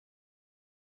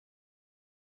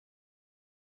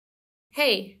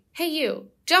Hey you,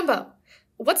 Jumbo,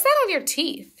 what's that on your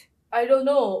teeth? I don't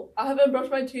know. I haven't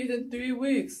brushed my teeth in 3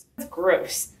 weeks. That's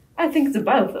gross. I think it's a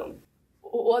biofilm.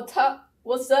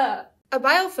 What's that? A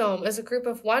biofilm is a group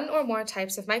of one or more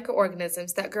types of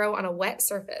microorganisms that grow on a wet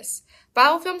surface.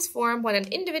 Biofilms form when an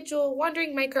individual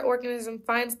wandering microorganism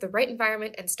finds the right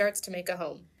environment and starts to make a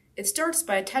home. It starts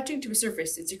by attaching to a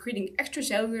surface and secreting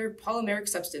extracellular polymeric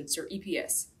substance, or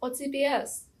EPS. What's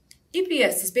EPS?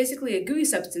 EPS is basically a gooey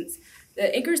substance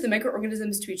that anchors the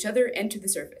microorganisms to each other and to the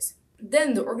surface.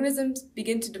 Then the organisms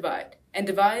begin to divide, and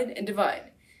divide, and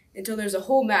divide, until there's a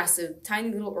whole mass of tiny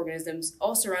little organisms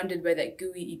all surrounded by that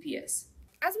gooey EPS.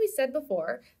 As we said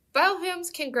before,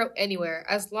 biofilms can grow anywhere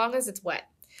as long as it's wet.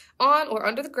 On or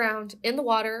under the ground, in the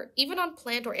water, even on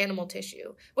plant or animal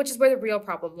tissue, which is where the real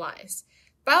problem lies.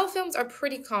 Biofilms are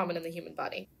pretty common in the human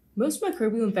body. Most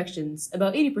microbial infections,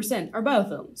 about 80%, are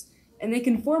biofilms, and they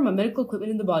can form on medical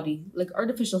equipment in the body, like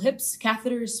artificial hips,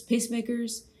 catheters,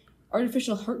 pacemakers,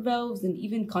 artificial heart valves, and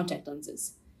even contact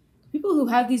lenses. People who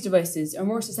have these devices are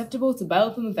more susceptible to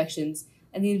biofilm infections,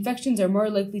 and the infections are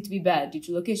more likely to be bad due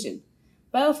to location.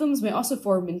 Biofilms may also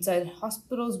form inside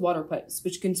hospitals' water pipes,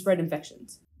 which can spread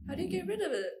infections. How do you get rid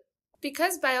of it?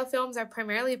 Because biofilms are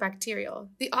primarily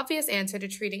bacterial, the obvious answer to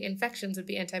treating infections would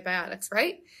be antibiotics,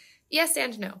 right? Yes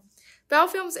and no.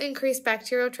 Biofilms increase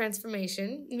bacterial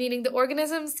transformation, meaning the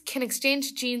organisms can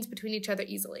exchange genes between each other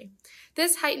easily.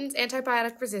 This heightens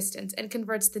antibiotic resistance and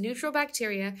converts the neutral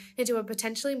bacteria into a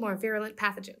potentially more virulent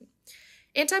pathogen.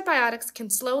 Antibiotics can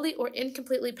slowly or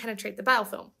incompletely penetrate the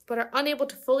biofilm, but are unable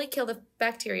to fully kill the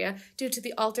bacteria due to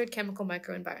the altered chemical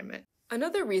microenvironment.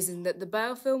 Another reason that the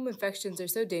biofilm infections are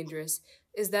so dangerous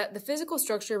is that the physical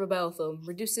structure of a biofilm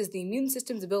reduces the immune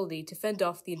system's ability to fend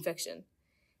off the infection.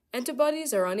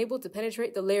 Antibodies are unable to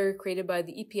penetrate the layer created by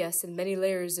the EPS and many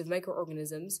layers of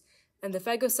microorganisms, and the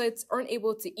phagocytes aren't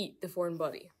able to eat the foreign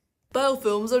body.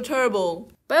 Biofilms are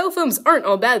terrible. Biofilms aren't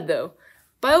all bad, though.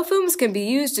 Biofilms can be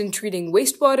used in treating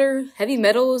wastewater, heavy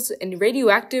metals, and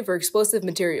radioactive or explosive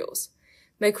materials.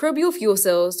 Microbial fuel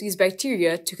cells use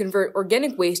bacteria to convert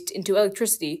organic waste into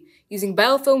electricity using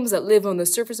biofilms that live on the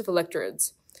surface of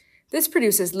electrodes. This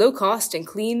produces low-cost and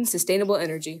clean, sustainable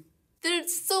energy.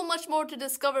 There's so much more to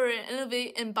discover and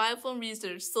innovate in biofilm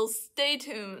research, so stay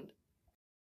tuned.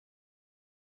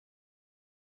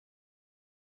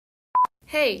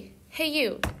 Hey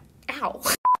you. Ow.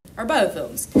 Are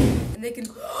biofilms, and they can